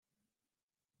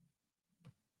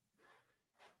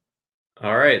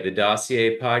All right, the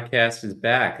Dossier podcast is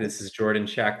back. This is Jordan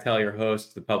Schachtel, your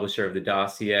host, the publisher of the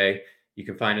Dossier. You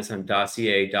can find us on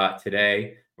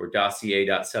dossier.today or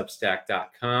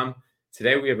dossier.substack.com.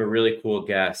 Today we have a really cool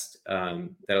guest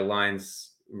that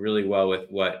aligns really well with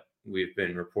what we've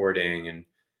been reporting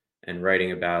and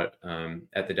writing about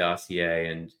at the Dossier.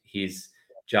 And he's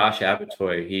Josh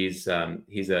Abbotoy. He's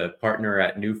a partner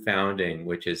at New Founding,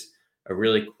 which is a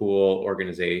really cool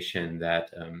organization that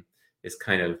is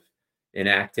kind of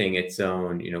enacting its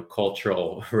own,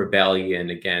 cultural rebellion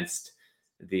against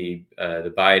the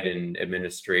Biden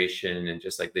administration and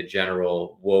just like the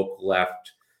general woke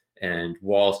left and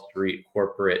Wall Street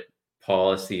corporate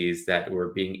policies that we're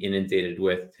being inundated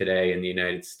with today in the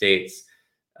United States.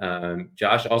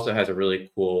 Josh also has a really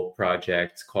cool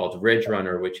project called Ridge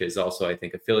Runner, which is also, I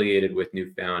think, affiliated with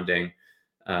New Founding,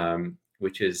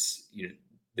 which is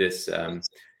this.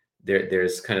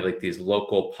 There's kind of like these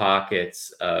local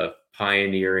pockets of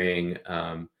pioneering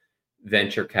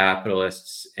venture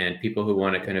capitalists and people who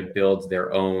want to kind of build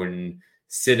their own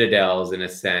citadels in a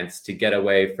sense to get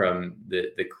away from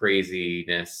the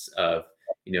craziness of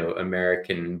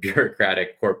American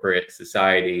bureaucratic corporate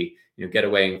society, getting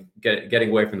away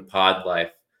from the pod life.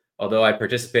 Although I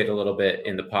participate a little bit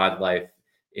in the pod life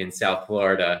in South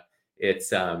Florida,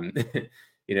 it's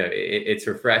it's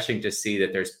refreshing to see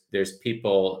that there's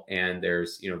people and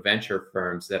there's venture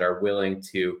firms that are willing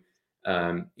to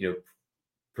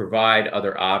provide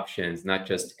other options, not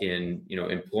just in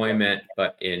employment,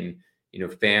 but in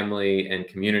family and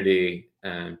community.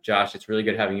 Josh, it's really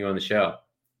good having you on the show.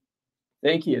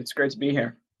 Thank you. It's great to be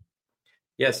here.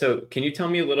 Yeah. So can you tell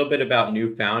me a little bit about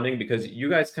New Founding? Because you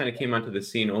guys kind of came onto the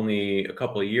scene only a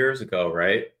couple of years ago,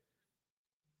 right?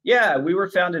 Yeah, we were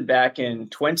founded back in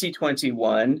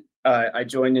 2021. I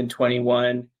joined in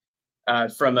 21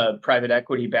 from a private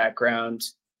equity background.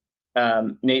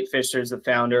 Nate Fisher's the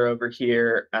founder over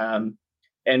here.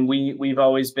 And we've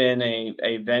always been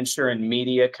a venture and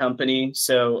media company.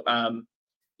 So,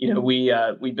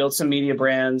 we built some media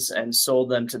brands and sold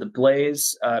them to the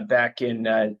Blaze back in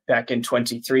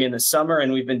 23 in the summer.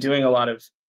 And we've been doing a lot of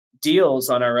deals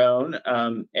on our own.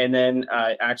 And then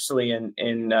actually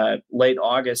in late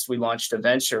August, we launched a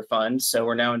venture fund. So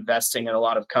we're now investing in a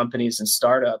lot of companies and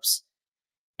startups.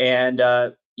 And,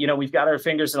 we've got our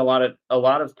fingers in a lot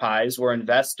of pies. We're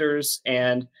investors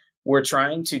and we're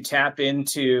trying to tap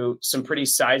into some pretty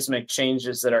seismic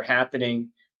changes that are happening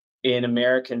in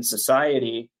American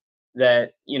society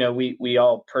that, we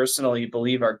all personally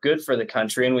believe are good for the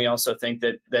country. And we also think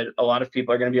that a lot of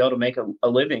people are going to be able to make a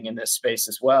living in this space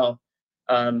as well.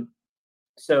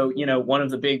 So, one of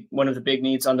the big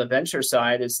needs on the venture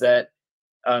side is that,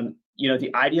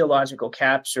 the ideological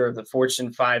capture of the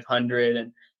Fortune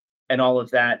 500 and all of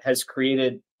that has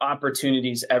created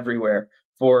opportunities everywhere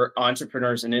for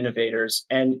entrepreneurs and innovators.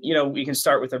 And, we can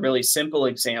start with a really simple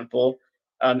example.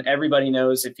 Everybody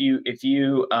knows if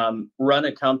you run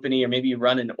a company or maybe you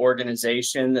run an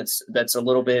organization that's a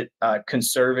little bit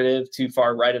conservative, too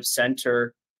far right of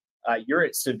center, you're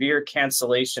at severe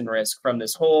cancellation risk from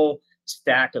this whole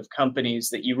stack of companies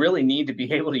that you really need to be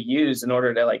able to use in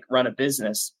order to run a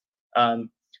business.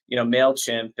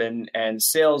 MailChimp and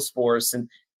Salesforce, and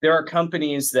there are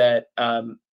companies that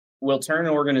will turn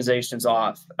organizations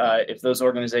off if those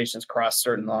organizations cross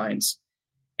certain lines.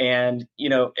 And,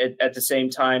 at the same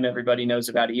time, everybody knows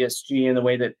about ESG and the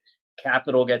way that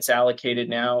capital gets allocated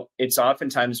now. It's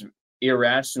oftentimes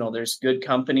irrational. There's good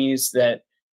companies that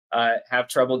have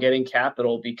trouble getting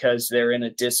capital because they're in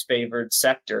a disfavored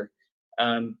sector.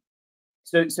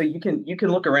 So you can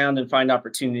look around and find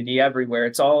opportunity everywhere.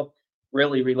 It's all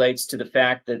really relates to the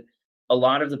fact that a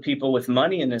lot of the people with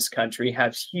money in this country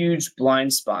have huge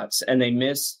blind spots, and they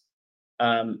miss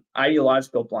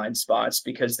ideological blind spots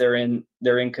because they're in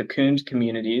cocooned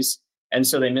communities, and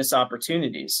so they miss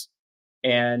opportunities.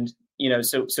 And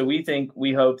so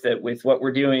we hope that with what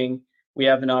we're doing, we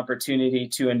have an opportunity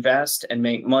to invest and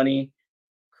make money,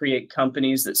 create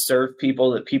companies that serve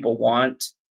people that people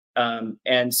want.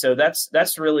 And so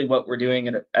that's really what we're doing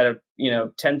at a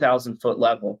 10,000 foot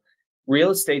level.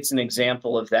 Real estate's an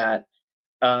example of that.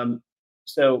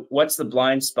 So what's the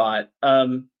blind spot?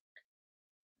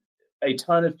 A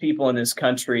ton of people in this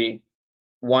country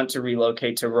want to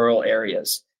relocate to rural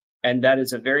areas, and that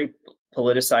is a very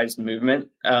politicized movement.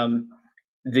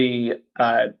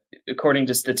 According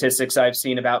to statistics I've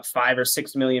seen, about 5 or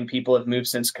 6 million people have moved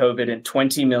since COVID, and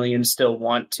 20 million still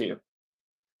want to.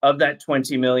 Of that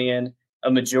 20 million,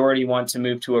 a majority want to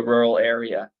move to a rural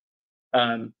area.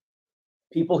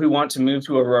 People who want to move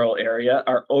to a rural area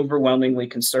are overwhelmingly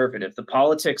conservative. The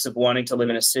politics of wanting to live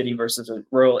in a city versus a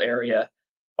rural area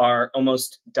are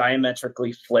almost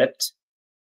diametrically flipped.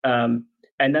 And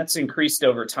that's increased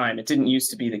over time. It didn't used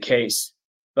to be the case.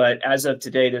 But as of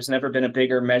today, there's never been a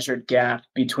bigger measured gap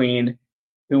between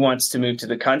who wants to move to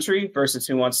the country versus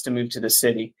who wants to move to the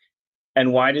city.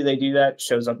 And why do they do that?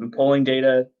 Shows up in polling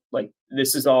data. Like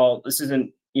this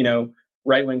isn't,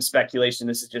 right-wing speculation.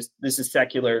 This is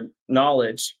secular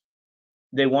knowledge.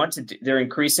 They're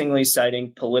increasingly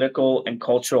citing political and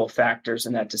cultural factors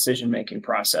in that decision-making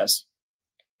process.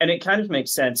 And it kind of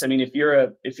makes sense. I mean, if you're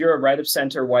a right of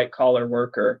center white collar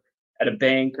worker at a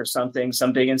bank or something,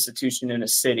 some big institution in a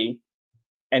city,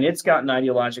 and it's gotten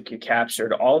ideologically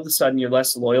captured, all of a sudden you're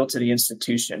less loyal to the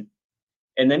institution.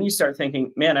 And then you start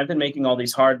thinking, man, I've been making all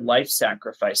these hard life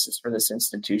sacrifices for this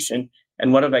institution.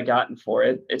 And what have I gotten for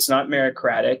it? It's not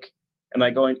meritocratic.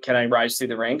 Can I rise through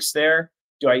the ranks there?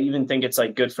 Do I even think it's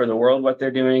like good for the world, what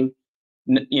they're doing?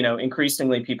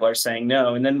 Increasingly people are saying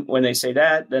no. And then when they say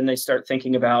that, then they start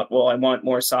thinking about, well, I want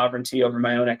more sovereignty over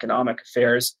my own economic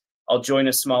affairs. I'll join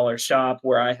a smaller shop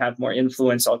where I have more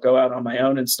influence. I'll go out on my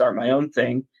own and start my own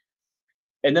thing.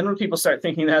 And then when people start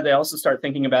thinking that, they also start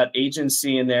thinking about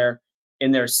agency in their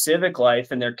civic life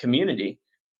and their community.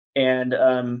 And,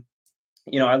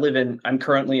 I'm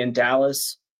currently in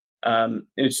Dallas,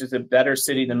 which is a better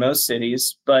city than most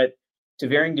cities, but to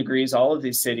varying degrees, all of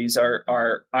these cities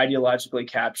are ideologically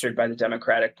captured by the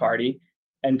Democratic Party,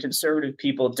 and conservative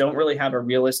people don't really have a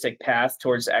realistic path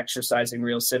towards exercising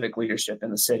real civic leadership in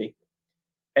the city.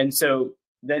 And so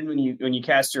then when you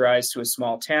cast your eyes to a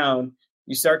small town,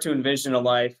 you start to envision a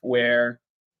life where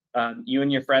you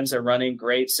and your friends are running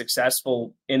great,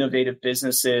 successful, innovative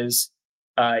businesses.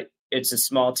 It's a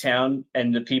small town,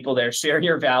 and the people there share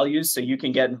your values, so you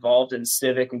can get involved in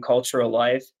civic and cultural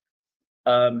life.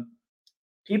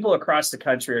 People across the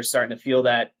country are starting to feel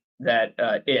that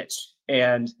itch.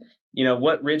 And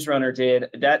what Ridge Runner did,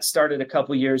 that started a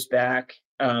couple years back,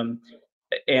 and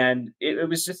it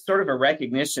was just sort of a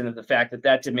recognition of the fact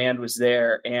that demand was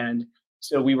there. And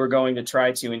so we were going to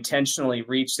try to intentionally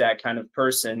reach that kind of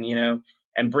person,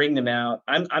 and bring them out.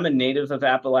 I'm a native of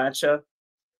Appalachia.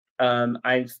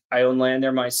 I own land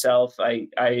there myself. I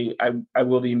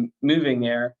will be moving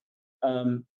there.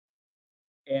 So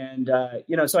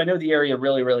I know the area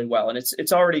really, really well, and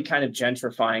it's already kind of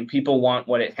gentrifying. People want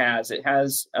what it has. It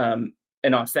has an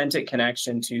authentic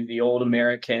connection to the old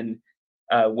American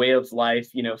way of life,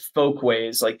 folk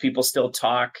ways. Like people still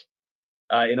talk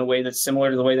in a way that's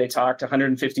similar to the way they talked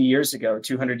 150 years ago or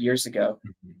 200 years ago.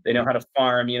 They know how to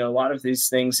farm. A lot of these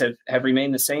things have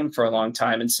remained the same for a long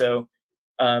time, and so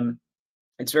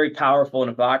it's very powerful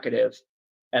and evocative.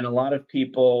 And a lot of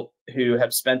people who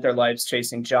have spent their lives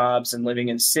chasing jobs and living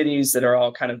in cities that are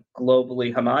all kind of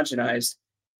globally homogenized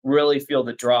really feel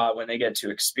the draw when they get to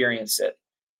experience it.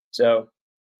 So,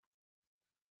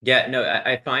 yeah, no,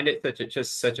 I find it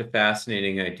such a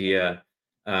fascinating idea.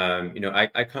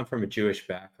 I come from a Jewish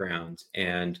background,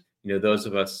 and those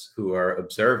of us who are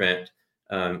observant,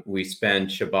 we spend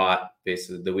Shabbat,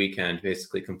 basically the weekend,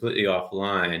 basically completely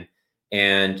offline,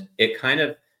 and it kind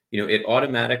of it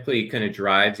automatically kind of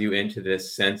drives you into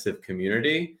this sense of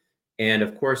community. And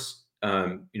of course,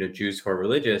 Jews who are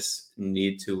religious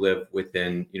need to live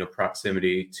within,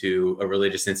 proximity to a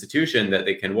religious institution that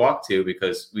they can walk to,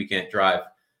 because we can't drive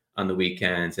on the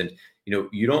weekends. And,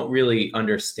 you don't really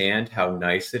understand how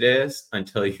nice it is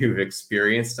until you've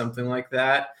experienced something like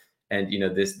that. And,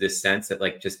 this sense that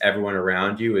like just everyone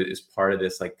around you is part of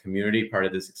this like community, part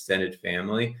of this extended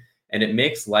family. And it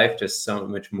makes life just so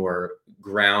much more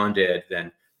grounded than,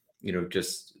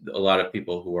 just a lot of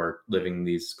people who are living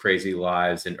these crazy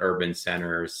lives in urban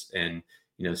centers and,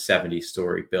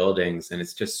 70-story buildings. And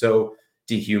it's just so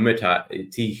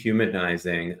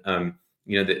dehumanizing.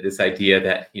 This idea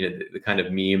that, the kind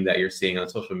of meme that you're seeing on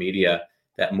social media,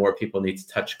 that more people need to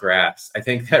touch grass. I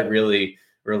think that really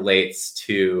relates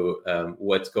to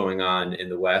what's going on in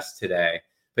the West today.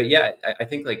 But yeah, I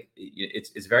think like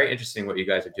it's very interesting what you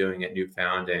guys are doing at New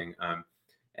Founding,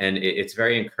 and it's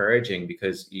very encouraging,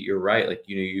 because you're right. Like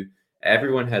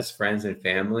everyone has friends and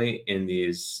family in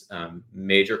these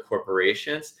major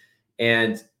corporations,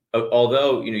 and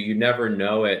although you never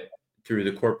know it through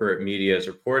the corporate media's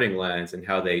reporting lens and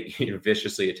how they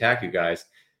viciously attack you guys,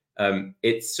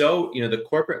 it's so the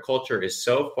corporate culture is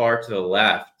so far to the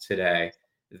left today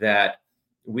that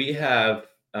we have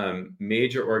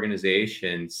major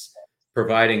organizations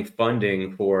providing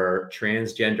funding for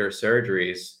transgender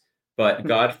surgeries, but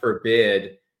God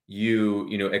forbid you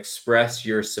express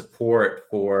your support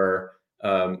for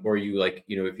or you like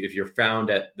if you're found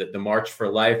at the March for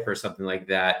Life or something like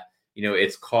that,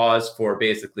 it's cause for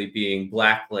basically being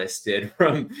blacklisted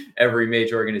from every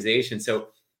major organization. So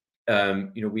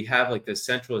we have like this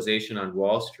centralization on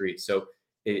Wall Street. So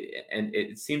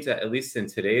it seems that at least in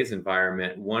today's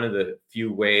environment, one of the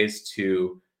few ways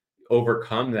to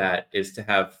overcome that is to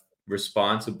have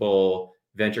responsible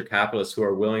venture capitalists who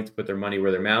are willing to put their money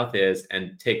where their mouth is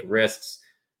and take risks.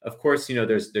 Of course,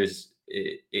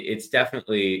 it's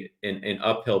definitely an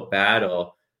uphill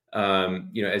battle.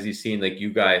 As you've seen, like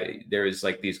you guys, there's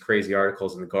like these crazy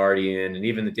articles in the Guardian and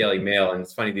even the Daily Mail, and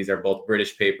it's funny, these are both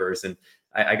British papers, and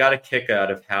I got a kick out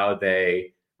of how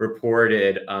they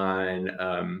reported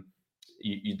on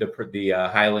the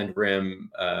Highland Rim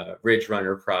Ridge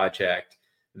Runner project,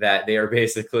 that they are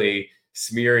basically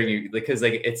smearing you, because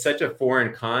like it's such a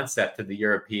foreign concept to the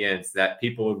Europeans that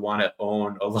people would want to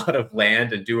own a lot of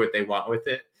land and do what they want with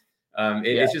it.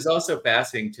 It's just also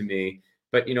fascinating to me.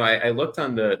 But I looked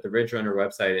on the Ridge Runner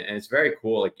website, and it's very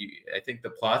cool. Like I think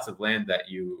the plots of land that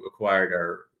you acquired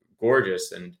are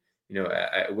gorgeous, and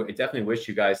I definitely wish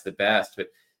you guys the best. But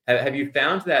have you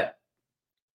found that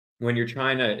when you're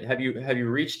trying to, have you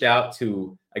reached out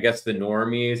to, I guess, the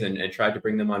normies and tried to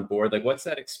bring them on board? Like, what's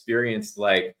that experience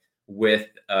like with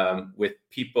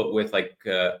people, with like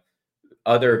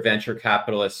other venture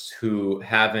capitalists who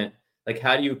haven't, like,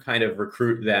 how do you kind of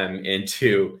recruit them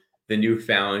into the new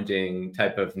founding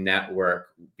type of network?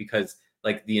 Because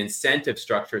like the incentive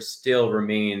structure still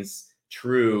remains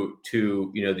true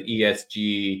to the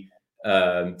ESG,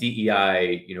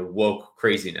 DEI, woke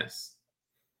craziness.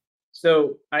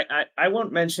 So I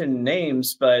won't mention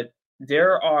names, but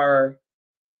there are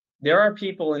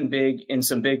people in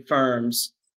some big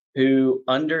firms who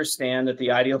understand that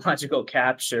the ideological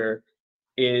capture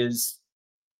is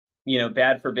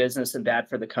bad for business and bad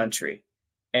for the country.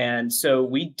 And so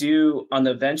we do, on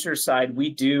the venture side, we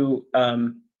do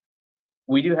have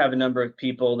a number of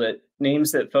people,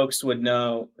 names that folks would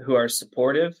know, who are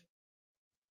supportive,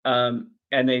 and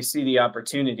they see the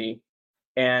opportunity.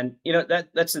 And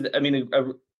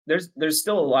there's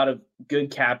still a lot of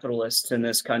good capitalists in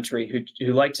this country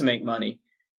who like to make money,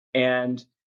 and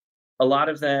a lot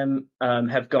of them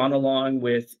have gone along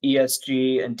with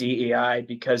ESG and DEI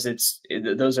because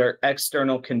those are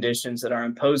external conditions that are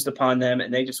imposed upon them,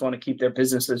 and they just want to keep their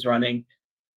businesses running,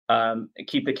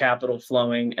 keep the capital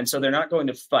flowing, and so they're not going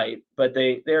to fight, but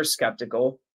they're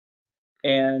skeptical,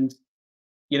 and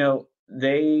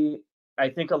I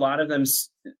think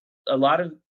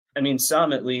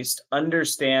some at least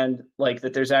understand like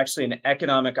that there's actually an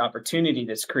economic opportunity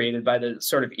that's created by the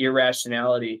sort of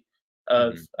irrationality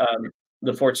of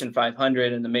the Fortune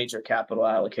 500 and the major capital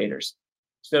allocators.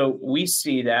 So we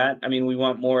see that. I mean, we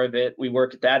want more of it. We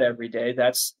work at that every day.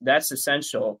 That's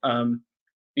essential,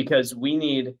 because we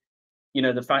need, in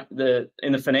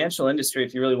the financial industry,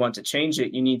 if you really want to change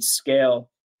it, you need scale.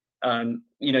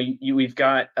 We've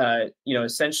got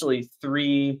essentially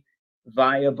three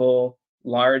viable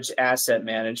large asset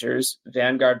managers: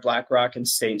 Vanguard, BlackRock, and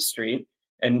State Street,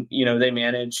 and they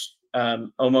manage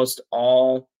almost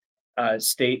all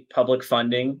state public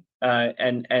funding,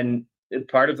 and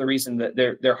part of the reason that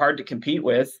they're hard to compete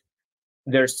with,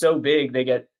 they're so big, they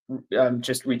get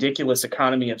just ridiculous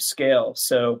economy of scale.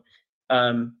 So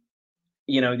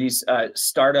these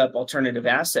startup alternative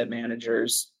asset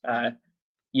managers,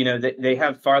 they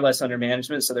have far less under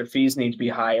management, so their fees need to be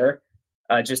higher,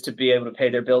 just to be able to pay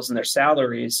their bills and their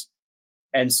salaries.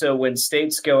 And so when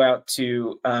states go out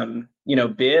to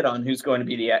bid on who's going to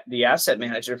be the asset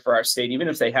manager for our state, even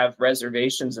if they have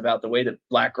reservations about the way that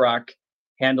BlackRock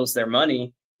handles their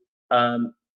money,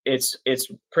 it's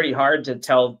pretty hard to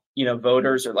tell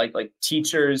voters, or like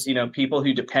teachers, people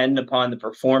who depend upon the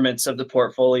performance of the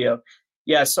portfolio,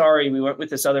 yeah, sorry, we went with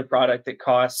this other product that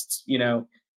costs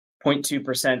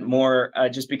 0.2% more,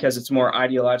 just because it's more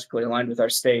ideologically aligned with our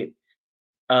state.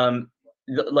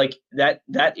 Like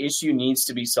that issue needs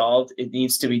to be solved. It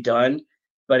needs to be done,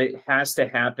 but it has to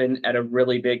happen at a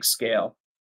really big scale,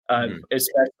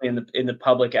 especially in the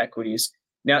public equities.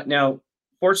 Now,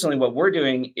 fortunately, what we're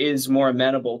doing is more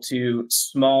amenable to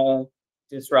small,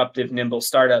 disruptive, nimble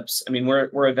startups. I mean,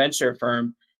 we're a venture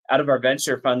firm. Out of our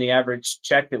venture fund, the average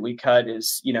check that we cut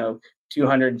is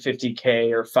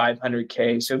 $250K or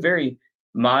 $500K, so very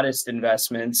modest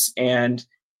investments, and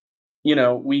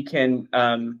we can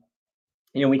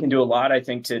do a lot, I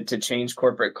think, to change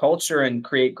corporate culture and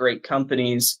create great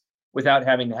companies without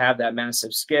having to have that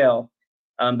massive scale.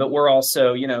 But we're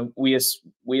also, we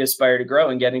aspire to grow,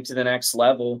 and getting to the next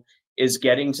level is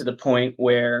getting to the point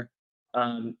where,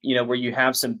 where you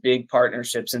have some big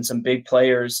partnerships and some big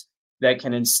players that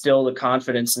can instill the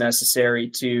confidence necessary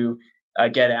to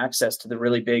get access to the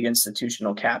really big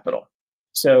institutional capital.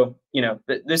 So,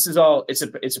 this is all, it's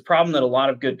a problem that a lot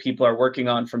of good people are working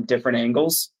on from different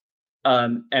angles.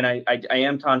 and I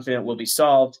am confident will be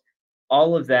solved.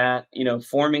 All of that,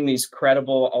 forming these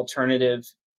credible alternative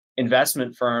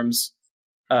investment firms.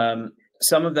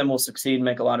 Some of them will succeed and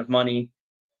make a lot of money,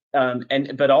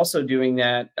 but also doing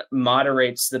that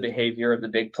moderates the behavior of the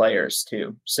big players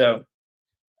too. So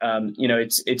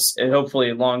it's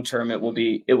hopefully long term it will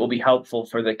be helpful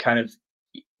for the kind of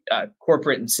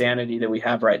corporate insanity that we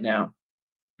have right now.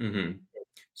 Mm-hmm.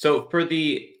 So for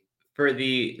the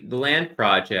land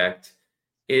project,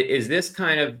 is this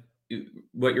kind of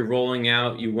what you're rolling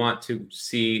out? You want to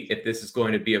see if this is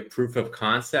going to be a proof of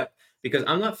concept? Because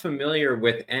I'm not familiar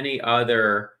with any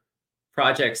other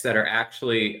projects that are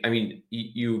actually, I mean,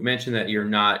 you mentioned that you're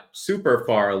not super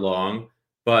far along,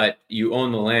 but you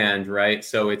own the land, right?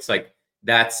 So it's like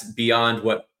that's beyond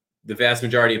what the vast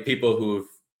majority of people who've,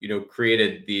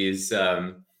 created these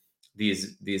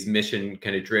mission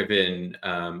kind of driven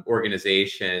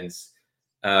organizations.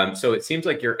 So it seems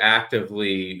like you're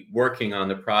actively working on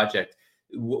the project.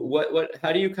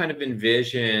 How do you kind of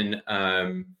envision,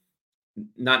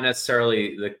 not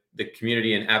necessarily the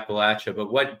community in Appalachia,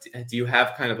 but what do you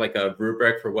have kind of like a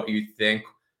rubric for what you think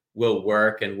will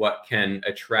work and what can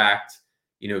attract,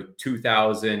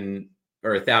 2,000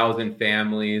 or 1,000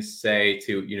 families, say,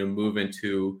 to, move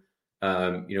into,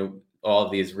 all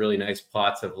of these really nice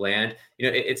plots of land.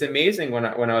 It's amazing when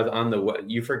I was on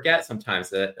you forget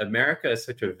sometimes that America is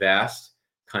such a vast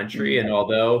country. And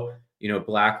although,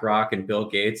 BlackRock and Bill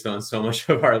Gates own so much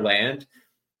of our land,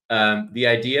 the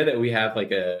idea that we have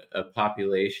like a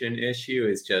population issue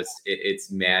is just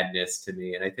it's madness to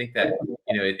me. And I think that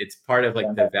it's part of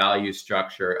like the value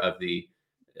structure of the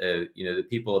the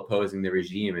people opposing the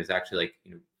regime is actually like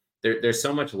there's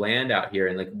so much land out here,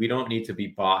 and like we don't need to be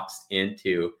boxed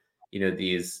into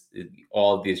these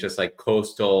all of these just like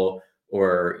coastal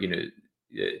or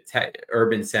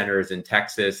urban centers in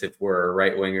Texas if we're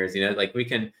right wingers. Like we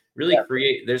can really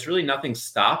create. There's really nothing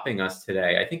stopping us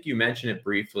today. I think you mentioned it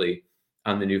briefly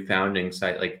on the new founding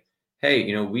site. Like,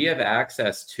 hey, we have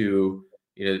access to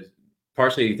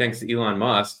partially thanks to Elon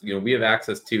Musk. We have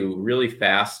access to really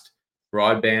fast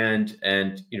broadband,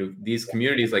 and these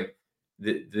communities, like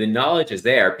the knowledge is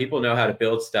there. People know how to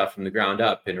build stuff from the ground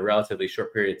up in a relatively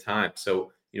short period of time.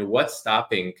 So what's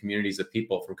stopping communities of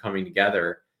people from coming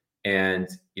together? And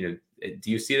do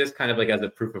you see this kind of like as a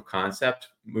proof of concept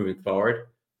moving forward?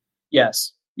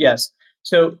 Yes.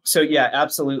 So yeah,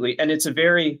 absolutely. And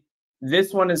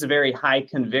this one is a very high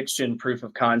conviction proof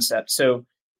of concept. So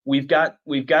we've got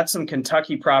some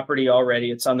Kentucky property already.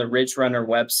 It's on the Ridge Runner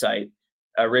website,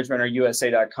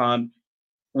 ridgerunnerusa.com.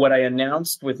 What I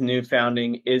announced with New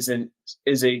Founding is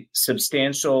a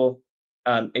substantial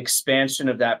expansion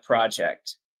of that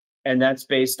project, and that's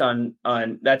based on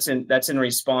that's in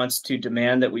response to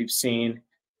demand that we've seen,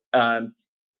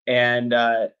 and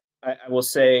I will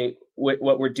say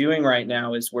what we're doing right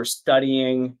now is we're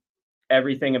studying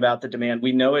everything about the demand.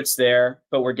 We know it's there,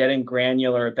 but we're getting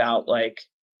granular about like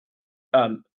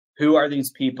who are these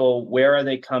people, where are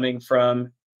they coming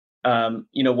from,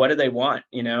 what do they want,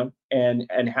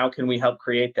 and how can we help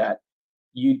create that?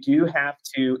 You do have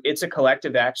to, it's a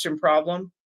collective action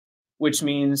problem, which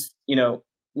means,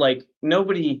 like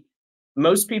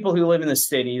most people who live in the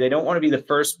city, they don't want to be the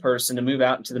first person to move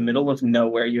out into the middle of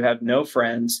nowhere. You have no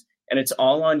friends, and it's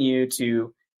all on you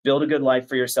to build a good life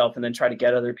for yourself and then try to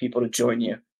get other people to join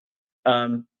you.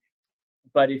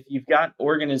 But if you've got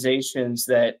organizations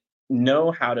that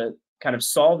know how to kind of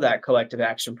solve that collective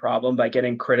action problem by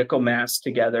getting critical mass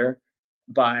together,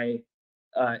 by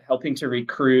helping to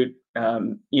recruit,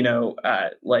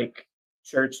 like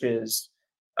churches,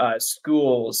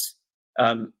 schools,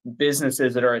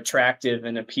 businesses that are attractive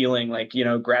and appealing, like,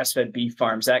 grass-fed beef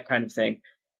farms, that kind of thing.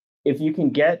 If you can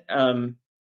get,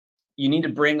 you need to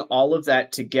bring all of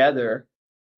that together,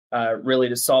 really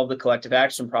to solve the collective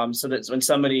action problem, so that when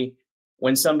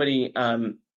somebody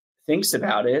thinks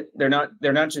about it, they're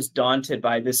not just daunted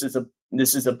by this is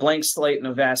a blank slate in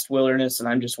a vast wilderness and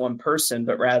I'm just one person,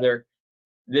 but rather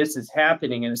this is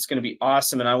happening and it's going to be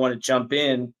awesome and I want to jump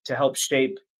in to help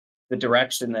shape the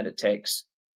direction that it takes.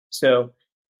 So,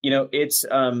 it's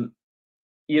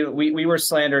we were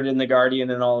slandered in The Guardian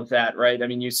and all of that, right? I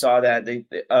mean, you saw that they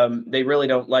really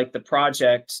don't like the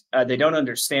project. They don't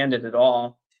understand it at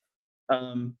all.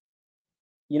 What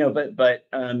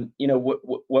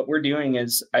we're doing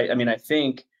is, I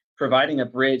think providing a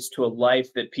bridge to a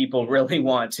life that people really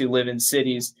want to live in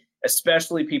cities,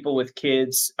 especially people with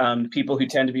kids, people who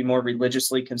tend to be more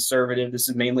religiously conservative. This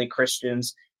is mainly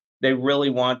Christians. They really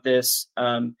want this.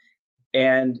 Look,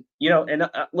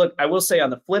 I will say on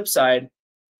the flip side,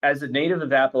 as a native of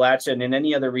Appalachia and in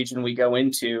any other region we go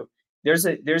into, there's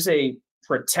a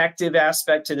protective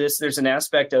aspect to this. There's an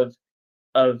aspect of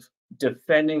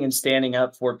defending and standing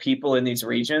up for people in these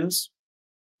regions,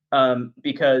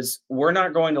 because we're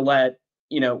not going to let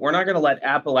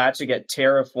Appalachia get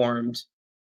terraformed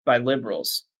by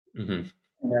liberals. Mm-hmm.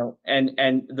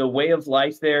 And the way of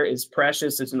life there is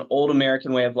precious. It's an old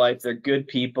American way of life. They're good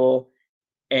people,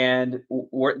 and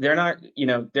they're not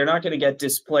going to get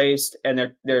displaced,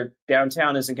 and their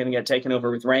downtown isn't going to get taken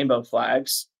over with rainbow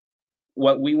flags.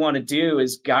 What we want to do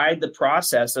is guide the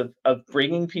process of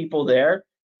bringing people there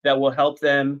that will help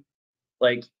them,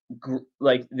 like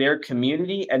their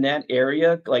community and that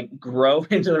area, like, grow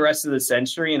into the rest of the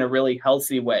century in a really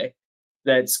healthy way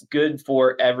that's good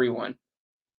for everyone.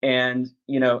 And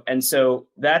so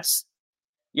that's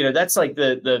like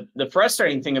the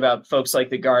frustrating thing about folks like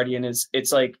The Guardian is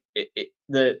it's like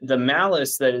the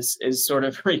malice that is sort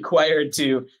of required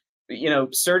to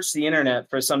search the internet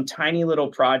for some tiny little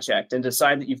project and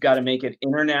decide that you've got to make it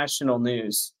international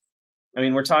news. I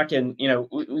mean, we're talking,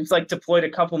 we've like deployed a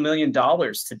couple $1 million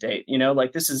to date,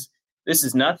 like this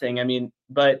is nothing. I mean,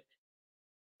 but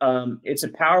it's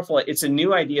a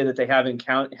new idea that they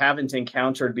haven't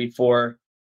encountered before.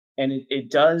 And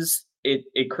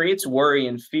it creates worry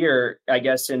and fear, I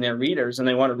guess, in their readers, and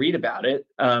they want to read about it,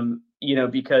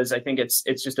 because I think it's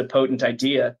just a potent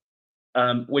idea,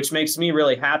 which makes me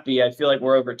really happy. I feel like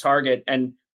we're over target.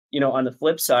 And, on the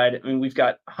flip side, I mean, we've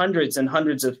got hundreds and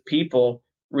hundreds of people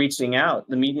reaching out.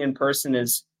 The median person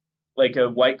is like a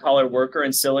white collar worker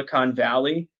in Silicon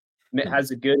Valley, has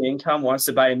a good income, wants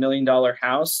to buy $1 million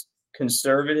house,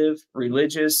 conservative,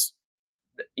 religious.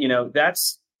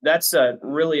 That's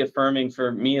really affirming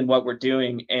for me and what we're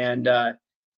doing. And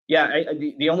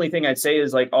the only thing I'd say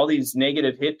is, like, all these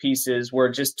negative hit pieces were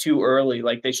just too early.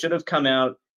 Like, they should have come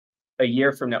out a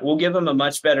year from now. We'll give them a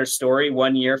much better story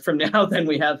 1 year from now than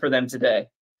we have for them today.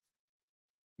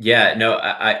 Yeah, no,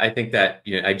 I think that,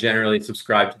 I generally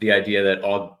subscribe to the idea that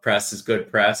all press is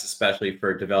good press, especially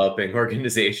for developing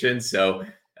organizations. So,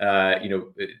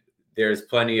 there's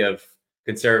plenty of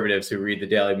conservatives who read the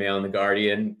Daily Mail and the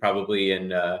Guardian, probably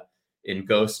in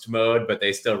ghost mode, but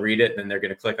they still read it. And then they're going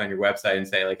to click on your website and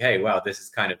say, like, hey, wow, this is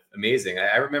kind of amazing.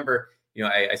 I remember,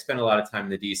 I spent a lot of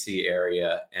time in the DC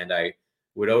area, and I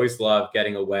would always love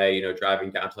getting away, driving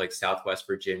down to like Southwest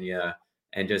Virginia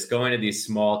and just going to these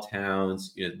small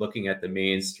towns, looking at the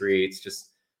main streets. Just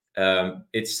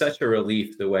it's such a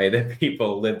relief the way that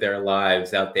people live their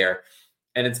lives out there.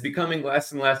 And it's becoming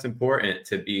less and less important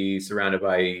to be surrounded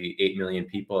by 8 million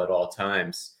people at all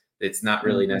times. It's not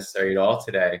really necessary at all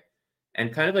today.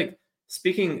 And kind of like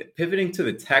pivoting to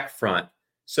the tech front.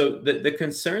 So the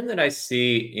concern that I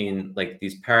see in like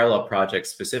these parallel projects,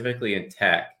 specifically in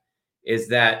tech, is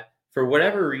that for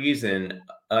whatever reason,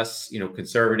 us,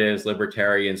 conservatives,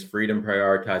 libertarians, freedom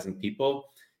prioritizing people,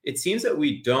 it seems that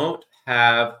we don't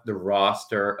have the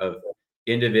roster of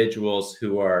individuals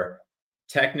who are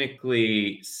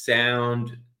technically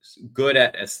sound, good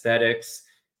at aesthetics.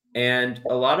 And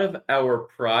a lot of our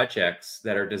projects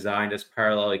that are designed as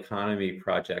parallel economy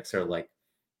projects are like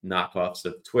knockoffs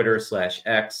of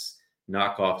Twitter/X,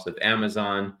 knockoffs of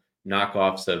Amazon,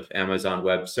 knockoffs of Amazon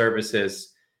Web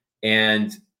Services.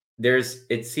 And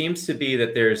it seems to be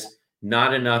that there's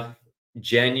not enough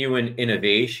genuine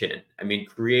innovation. I mean,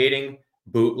 creating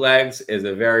bootlegs is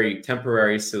a very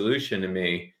temporary solution to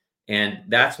me. And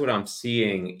that's what I'm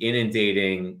seeing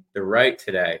inundating the right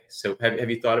today. So have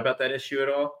you thought about that issue at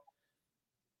all?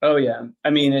 Oh, yeah.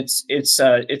 I mean, it's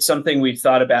something we've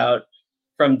thought about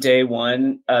from day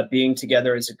one, being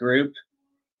together as a group.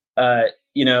 There's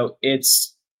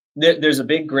a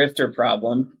big grifter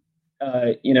problem.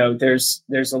 There's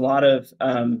a lot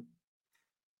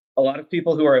of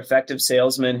people who are effective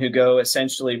salesmen who go,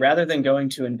 essentially, rather than going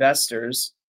to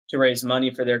investors to raise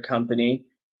money for their company,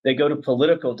 they go to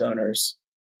political donors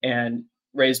and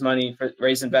raise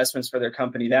investments for their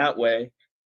company that way,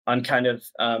 on kind of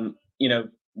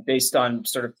based on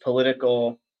sort of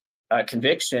political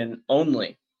conviction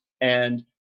only. And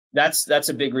that's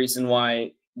a big reason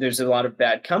why there's a lot of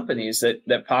bad companies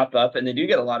that pop up, and they do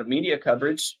get a lot of media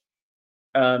coverage,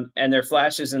 and they're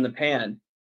flashes in the pan.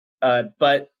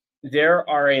 But there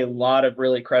are a lot of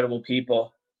really credible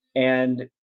people, and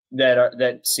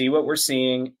that see what we're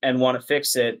seeing and want to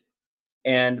fix it.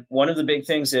 And one of the big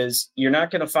things is you're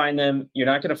not going to find them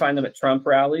at Trump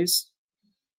rallies.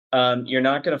 You're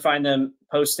not going to find them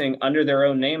posting under their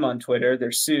own name on Twitter.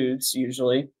 They're suits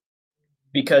usually,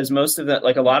 because most of them,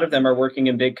 like a lot of them, are working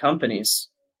in big companies.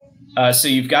 So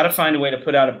you've got to find a way to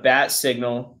put out a bat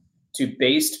signal to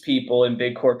based people in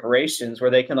big corporations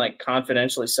where they can like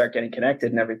confidentially start getting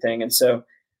connected and everything. And so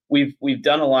we've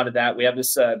done a lot of that. We have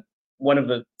this one of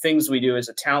the things we do is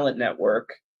a talent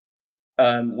network,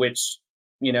 which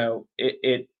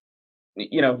it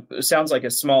sounds like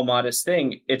a small modest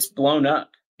thing. It's blown up,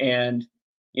 and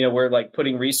we're like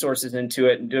putting resources into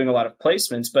it and doing a lot of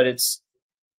placements, but it's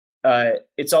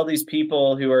all these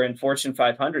people who are in Fortune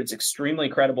 500s, extremely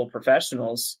credible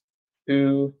professionals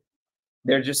who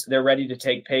they're ready to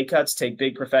take pay cuts, take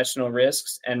big professional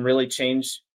risks, and really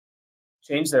change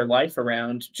their life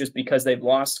around just because they've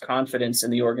lost confidence in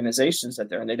the organizations that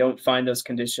they're in. They don't find those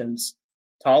conditions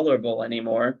tolerable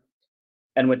anymore.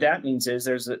 And what that means is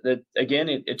again,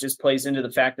 it just plays into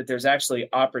the fact that there's actually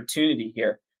opportunity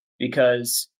here,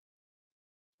 because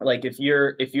like if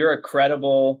you're a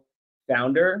credible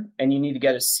founder and you need to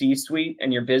get a C-suite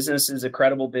and your business is a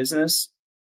credible business,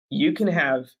 you can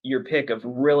have your pick of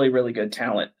really, really good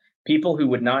talent, people who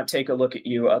would not take a look at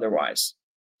you otherwise.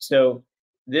 So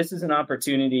this is an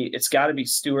opportunity. It's got to be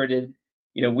stewarded.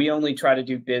 We only try to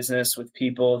do business with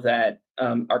people that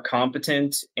are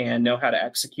competent and know how to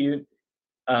execute.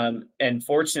 And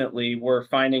fortunately, we're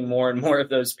finding more and more of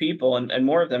those people, and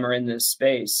more of them are in this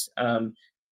space,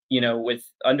 with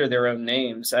under their own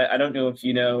names. I don't know if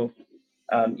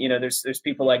there's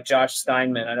people like Josh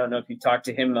Steinman. I don't know if you talked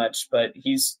to him much, but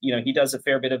he does a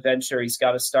fair bit of venture. He's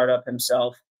got a startup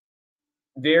himself.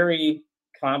 Very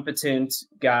competent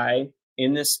guy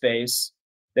in this space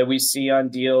that we see on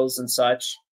deals and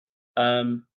such.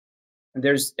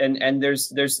 There's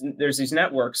these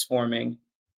networks forming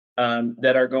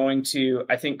that are going to,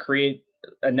 I think, create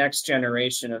a next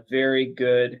generation of very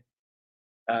good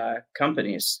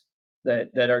companies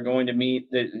that are going to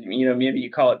meet the, maybe you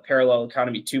call it parallel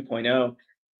economy 2.0,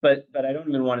 but I don't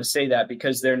even want to say that,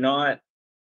 because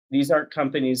these aren't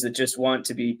companies that just want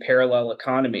to be parallel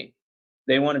economy.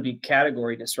 They want to be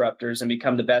category disruptors and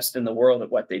become the best in the world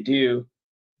at what they do.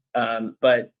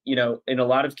 But in a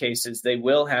lot of cases, they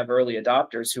will have early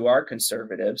adopters who are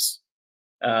conservatives.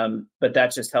 But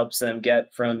that just helps them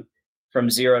get from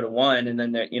 0 to 1, and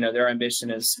then their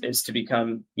ambition is to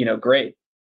become great.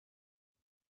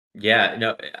 Yeah,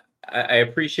 no, I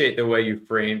appreciate the way you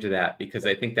framed that, because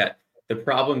I think that the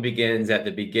problem begins at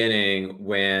the beginning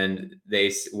when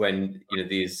these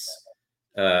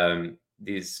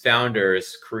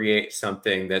founders create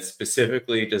something that's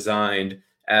specifically designed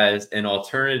as an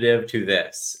alternative to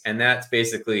this, and that's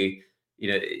basically,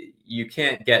 you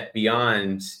can't get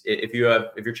beyond, if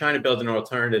you're trying to build an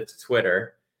alternative to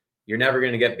Twitter, you're never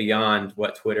going to get beyond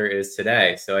what Twitter is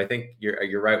today. So I think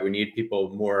you're right. We need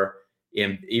people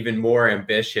even more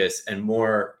ambitious and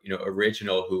more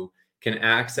original, who can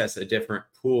access a different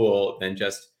pool than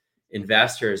just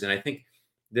investors. And I think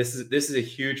this is a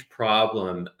huge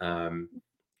problem, on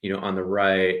the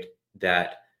right,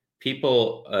 that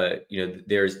people,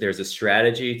 there's a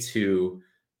strategy to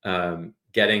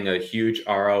getting a huge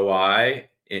ROI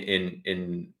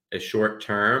in a short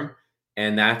term,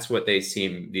 and that's what these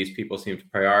people seem to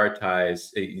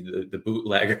prioritize, the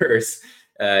bootleggers.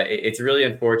 It's really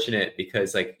unfortunate,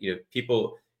 because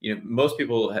people, most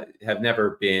people have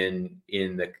never been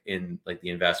in the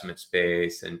investment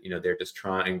space, and they're just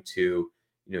trying to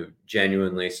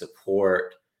genuinely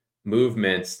support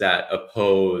movements that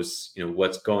oppose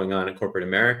what's going on in corporate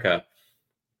America.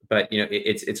 But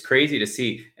it's crazy to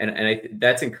see, and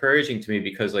that's encouraging to me,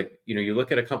 because you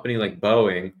look at a company like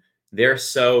Boeing,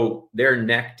 they're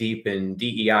neck deep in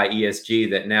DEI ESG,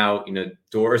 that now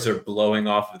doors are blowing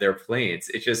off of their planes.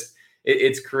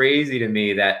 It's crazy to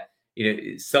me that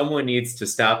someone needs to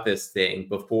stop this thing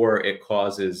before it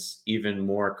causes even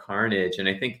more carnage. And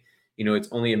I think it's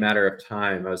only a matter of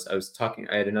time. I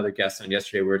had another guest on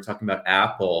yesterday. We were talking about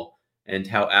Apple, and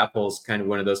how Apple's kind of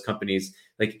one of those companies.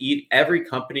 Every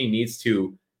company needs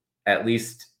to at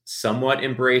least somewhat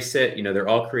embrace it. They're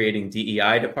all creating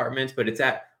DEI departments, but it's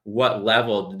at what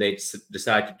level do they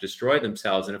decide to destroy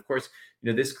themselves? And of course,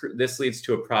 this leads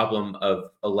to a problem of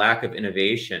a lack of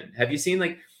innovation. Have you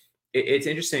seen it's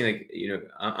interesting,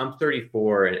 I'm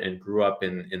 34 and grew up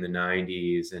in the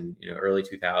 90s and early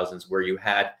 2000s, where you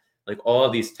had all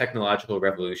of these technological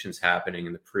revolutions happening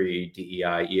in the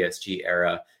pre-DEI ESG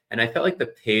era. And I felt like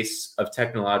the pace of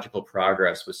technological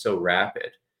progress was so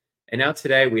rapid. And now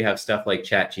today we have stuff like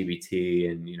ChatGPT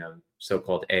and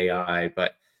so-called AI,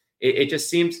 but it just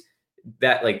seems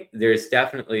that there's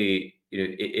definitely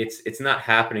it's not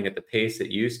happening at the pace it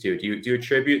used to. Do you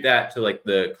attribute that to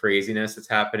the craziness that's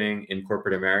happening in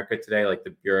corporate America today,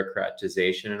 the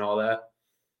bureaucratization and all that?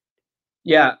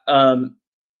 Yeah.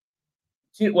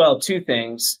 Two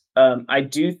things. I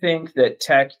do think that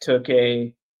tech took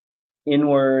a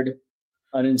inward,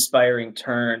 uninspiring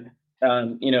turn.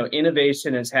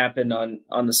 Innovation has happened on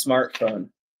the smartphone,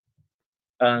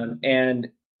 and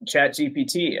Chat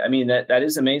GPT. I mean, that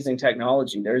is amazing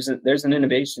technology. There's an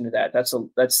innovation to that. That's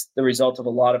the result of a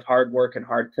lot of hard work and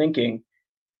hard thinking.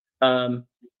 Um,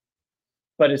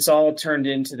 but it's all turned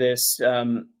into this,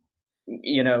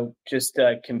 just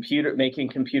making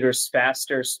computers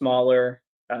faster, smaller,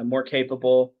 more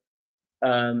capable,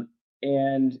 um,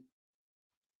 and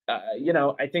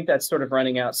I think that's sort of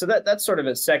running out. So that's sort of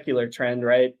a secular trend,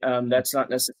 right? That's not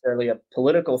necessarily a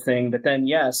political thing. But then,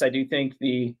 yes, I do think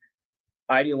the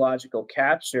ideological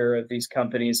capture of these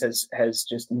companies has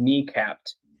just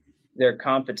kneecapped their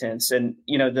competence. And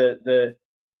the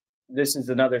this is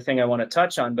another thing I want to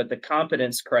touch on, but the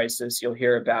competence crisis you'll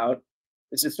hear about,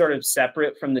 this is sort of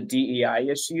separate from the DEI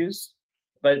issues,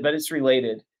 but it's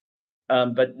related.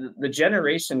 But the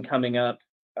generation coming up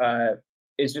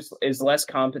is less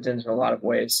competent in a lot of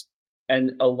ways,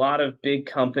 and a lot of big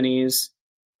companies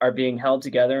are being held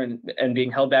together and being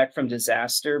held back from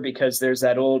disaster because there's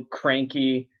that old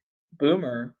cranky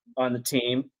boomer on the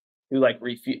team who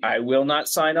I will not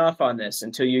sign off on this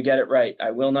until you get it right.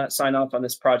 I will not sign off on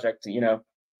this project,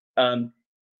 and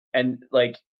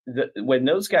when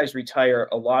those guys retire,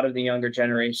 a lot of the younger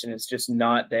generation is just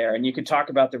not there. And you could talk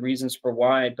about the reasons for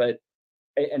why,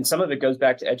 and some of it goes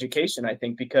back to education, I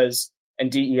think, and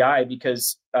DEI,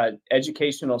 because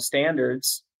educational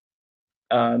standards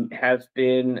have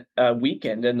been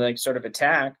weakened and sort of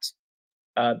attacked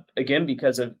again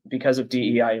because of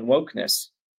DEI and wokeness.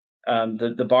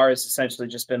 The bar has essentially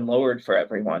just been lowered for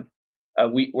everyone.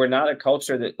 We're not a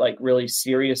culture that really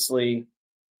seriously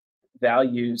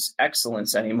values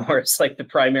excellence anymore. It's like the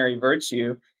primary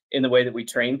virtue in the way that we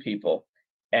train people.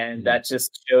 And that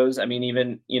just shows, I mean,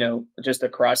 even, just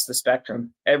across the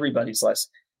spectrum, everybody's less,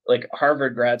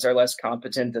 Harvard grads are less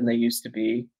competent than they used to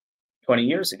be 20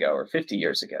 years ago or 50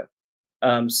 years ago.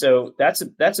 So that's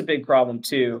a big problem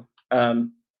too.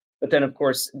 But then, of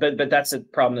course, but that's a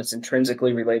problem that's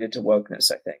intrinsically related to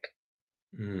wokeness, I think.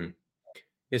 Mm.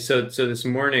 Yeah, so this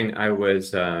morning I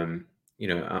was, I'm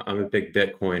a big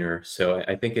Bitcoiner, so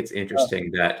I think it's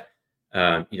interesting that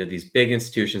these big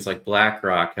institutions like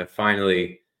BlackRock have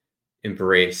finally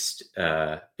embraced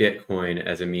Bitcoin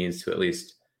as a means to at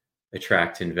least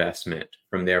attract investment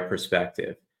from their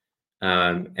perspective.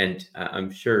 And I'm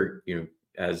sure,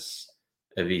 as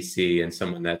a VC and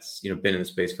someone that's been in the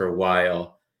space for a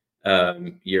while,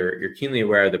 you're keenly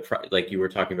aware of like you were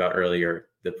talking about earlier,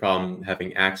 the problem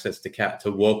having access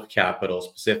to woke capital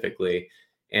specifically,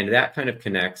 and that kind of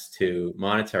connects to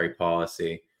monetary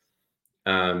policy.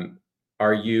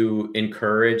 Are you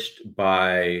encouraged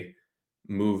by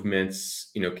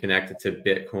movements, connected to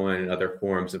Bitcoin and other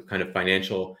forms of kind of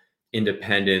financial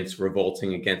independence,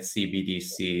 revolting against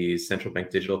CBDCs, central bank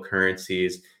digital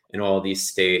currencies, in all these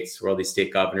states, where all these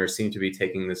state governors seem to be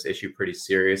taking this issue pretty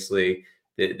seriously?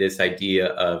 This idea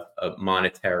of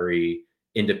monetary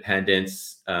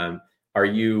independence. Are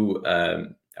you?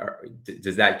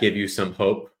 Does that give you some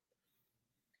hope?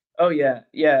 Oh yeah.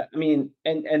 I mean,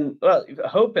 and well,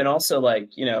 hope, and also I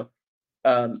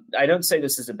don't say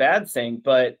this is a bad thing,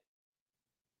 but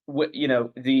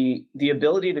the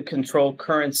ability to control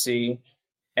currency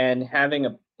and having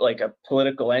a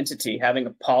political entity, having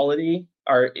a polity,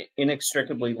 are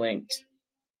inextricably linked.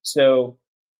 So,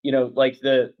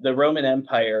 the Roman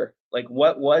Empire,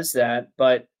 what was that?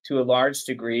 But to a large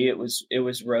degree, it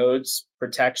was roads,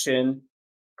 protection,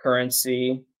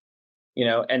 currency,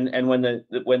 and when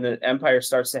the empire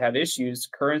starts to have issues,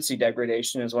 currency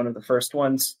degradation is one of the first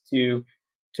ones to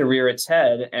rear its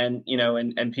head, and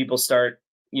and people start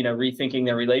rethinking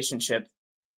their relationship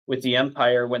with the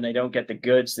empire when they don't get the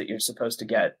goods that you're supposed to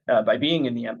get by being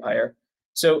in the empire.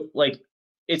 So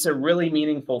it's a really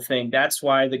meaningful thing. That's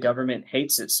why the government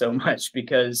hates it so much,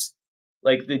 because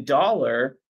the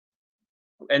dollar,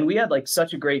 and we had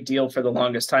such a great deal for the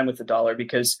longest time with the dollar,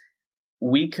 because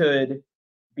we could,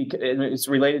 and it's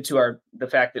related to the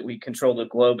fact that we control the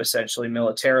globe essentially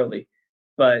militarily,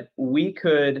 but we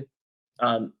could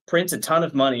print a ton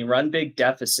of money, run big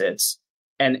deficits,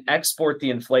 and export the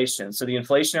inflation. So the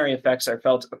inflationary effects are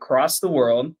felt across the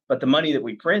world, but the money that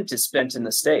we print is spent in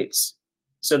the States.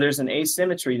 So there's an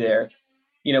asymmetry there.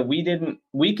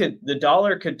 The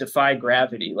dollar could defy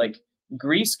gravity.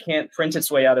 Greece can't print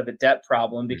its way out of a debt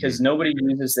problem because nobody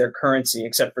uses their currency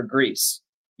except for Greece.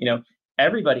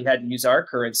 Everybody had to use our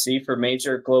currency for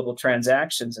major global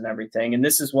transactions and everything. And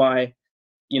this is why,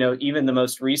 even the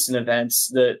most recent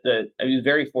events, it was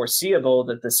very foreseeable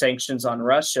that the sanctions on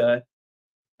Russia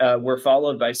were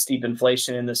followed by steep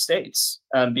inflation in the States,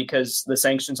 because the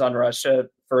sanctions on Russia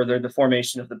furthered the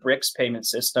formation of the BRICS payment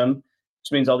system,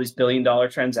 which means all these billion-dollar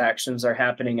transactions are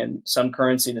happening in some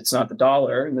currency that's not the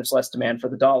dollar, and there's less demand for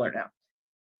the dollar now.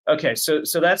 Okay, so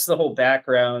that's the whole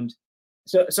background.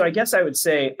 So I guess I would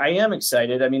say I am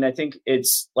excited. I mean, I think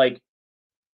it's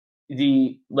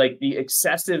the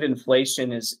excessive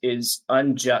inflation is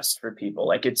unjust for people.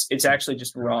 Like it's actually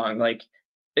just wrong. Like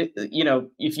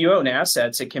if you own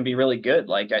assets, it can be really good.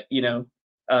 Like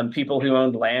people who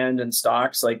owned land and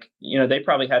stocks, like they've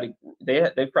probably had a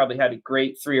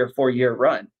great 3 or 4 year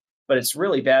run, but it's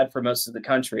really bad for most of the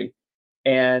country.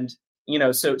 And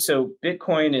so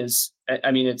Bitcoin is,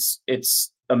 I mean,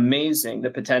 it's amazing the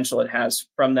potential it has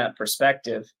from that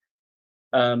perspective.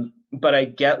 But I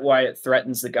get why it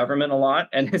threatens the government a lot,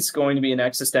 and it's going to be an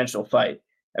existential fight.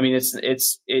 I mean,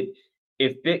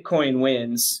 if Bitcoin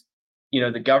wins,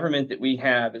 the government that we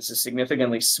have is a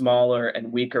significantly smaller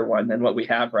and weaker one than what we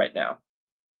have right now.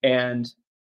 And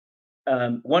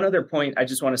one other point I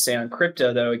just want to say on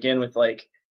crypto, though, again, with like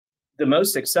the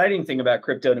most exciting thing about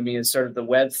crypto to me is sort of the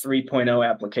Web 3.0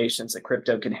 applications that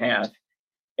crypto can have.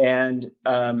 And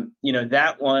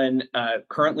that one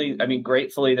currently, I mean,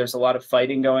 gratefully, there's a lot of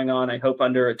fighting going on. I hope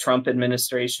under a Trump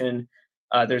administration,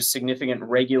 there's significant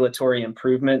regulatory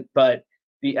improvement. But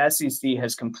the SEC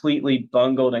has completely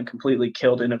bungled and completely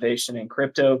killed innovation in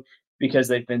crypto because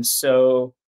they've been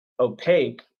so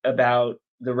opaque about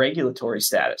the regulatory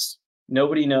status.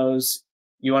 Nobody knows.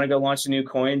 You want to go launch a new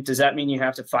coin? Does that mean you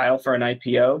have to file for an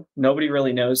IPO? Nobody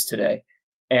really knows today.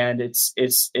 And it's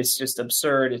just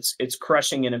absurd. It's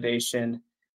crushing innovation.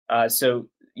 So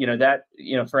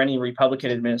for any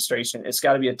Republican administration, it's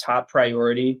got to be a top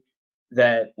priority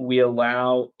that we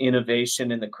allow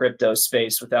innovation in the crypto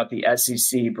space without the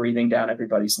SEC breathing down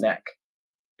everybody's neck.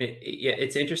 Yeah,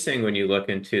 it's interesting when you look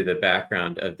into the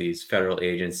background of these federal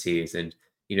agencies, and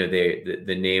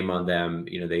the name on them,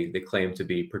 they claim to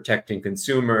be protecting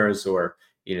consumers, or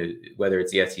whether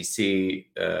it's the SEC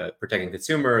protecting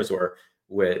consumers, or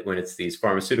when it's these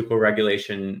pharmaceutical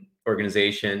regulation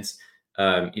organizations,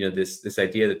 this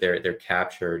idea that they're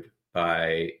captured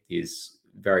by these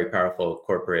very powerful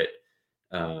corporate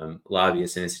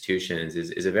lobbyists and institutions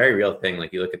is a very real thing.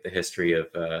 Like you look at the history of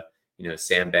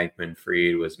Sam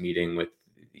Bankman-Fried was meeting with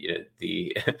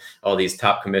the all these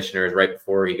top commissioners right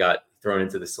before he got thrown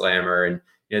into the slammer, and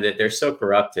that they're so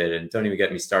corrupted. And don't even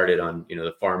get me started on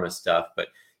the pharma stuff. But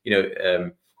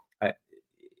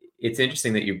it's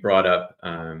interesting that you brought up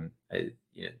the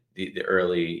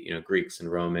early Greeks and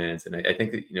Romans, and I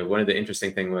think that one of the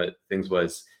interesting things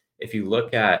was, if you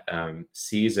look at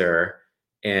Caesar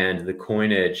and the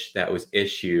coinage that was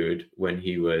issued when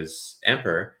he was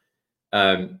emperor,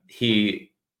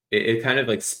 it kind of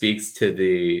like speaks to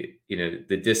the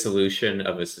dissolution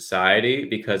of a society,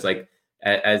 because like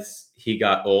as he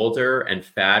got older and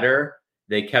fatter,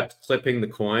 they kept clipping the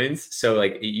coins. So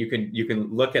like you can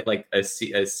look at like a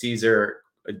Caesar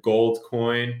gold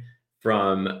coin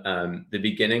from the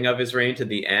beginning of his reign to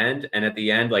the end, and at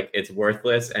the end, like it's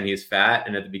worthless and he's fat,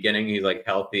 and at the beginning he's like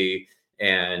healthy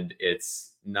and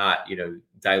it's not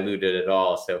diluted at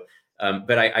all. So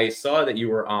but I saw that you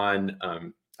were on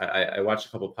I watched a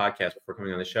couple of podcasts before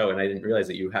coming on the show, and I didn't realize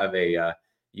that you have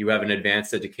an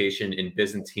advanced education in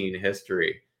Byzantine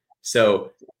history.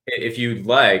 So if you'd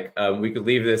like, we could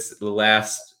leave this the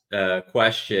last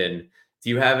question.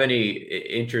 Do you have any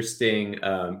interesting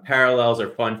parallels or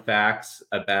fun facts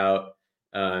about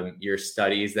your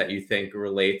studies that you think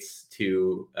relates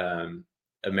to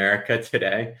America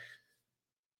today?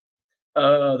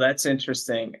 Oh, that's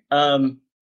interesting. I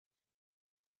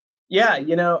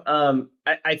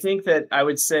think that I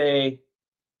would say,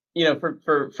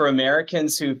 for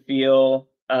Americans who feel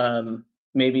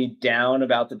maybe down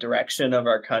about the direction of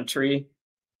our country,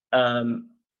 I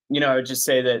would just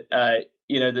say that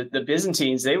the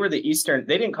Byzantines, they were the Eastern.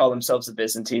 They didn't call themselves the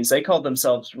Byzantines; they called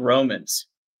themselves Romans.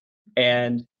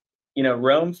 And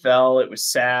Rome fell; it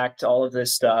was sacked. All of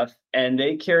this stuff, and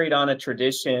they carried on a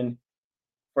tradition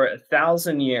for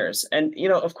 1,000 years. And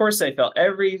of course they fell.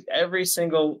 Every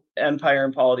single empire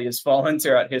and polity has fallen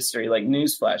throughout history, like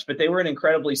newsflash. But they were an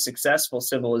incredibly successful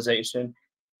civilization,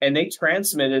 and they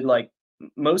transmitted like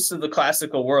most of the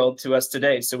classical world to us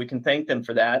today. So we can thank them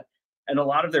for that. And a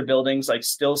lot of their buildings like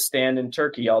still stand in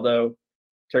Turkey, although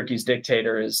Turkey's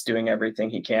dictator is doing everything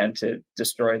he can to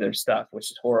destroy their stuff,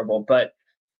 which is horrible. But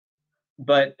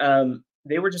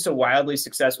they were just a wildly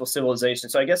successful civilization.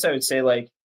 So I guess I would say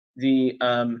like the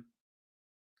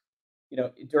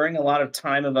during a lot of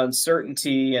time of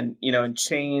uncertainty and and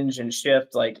change and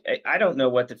shift, like I don't know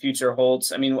what the future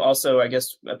holds. I mean, also I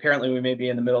guess apparently we may be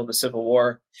in the middle of a civil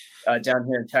war down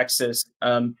here in Texas.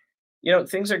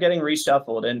 Things are getting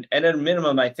reshuffled, and at a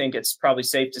minimum I think it's probably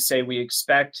safe to say we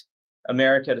expect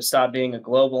America to stop being a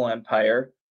global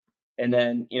empire, And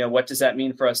then, what does that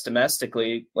mean for us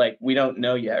domestically? Like, we don't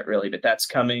know yet, really, but that's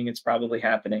coming. It's probably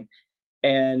happening.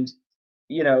 And,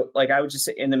 like I would just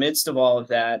say, in the midst of all of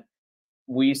that,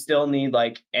 we still need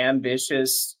like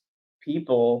ambitious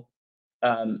people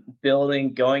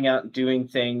building, going out and doing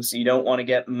things. You don't want to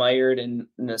get mired in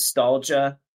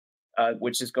nostalgia,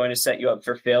 which is going to set you up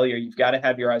for failure. You've got to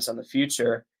have your eyes on the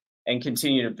future and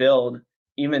continue to build,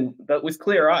 even but with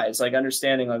clear eyes, like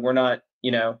understanding like we're not,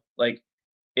 like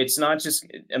it's not just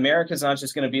America's not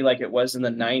just going to be like it was in the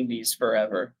 90s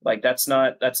forever. Like that's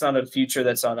not a future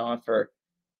that's on offer.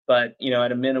 But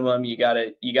at a minimum, you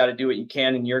gotta do what you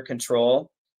can in your control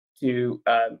to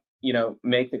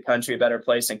make the country a better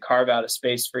place and carve out a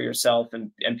space for yourself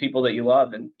and people that you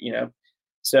love. And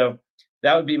so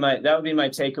that would be my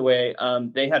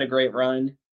takeaway. They had a great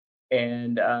run,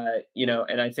 and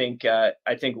and I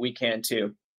think we can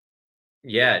too.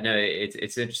 Yeah, no,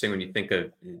 it's interesting when you think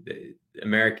of the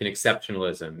American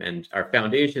exceptionalism, and our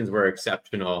foundations were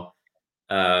exceptional.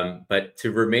 But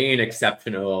to remain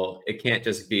exceptional, it can't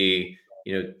just be,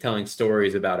 telling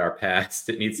stories about our past.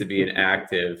 It needs to be an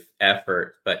active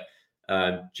effort. But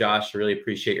Josh, really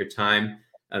appreciate your time.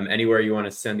 Anywhere you want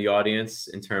to send the audience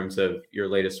in terms of your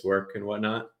latest work and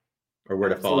whatnot, or where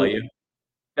to follow Absolutely. you?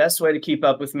 Best way to keep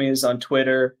up with me is on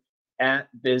Twitter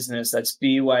 @Byzness. That's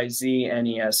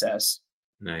BYZNESS.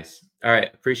 Nice. All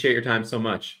right. Appreciate your time so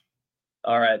much.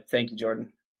 All right. Thank you,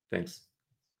 Jordan. Thanks.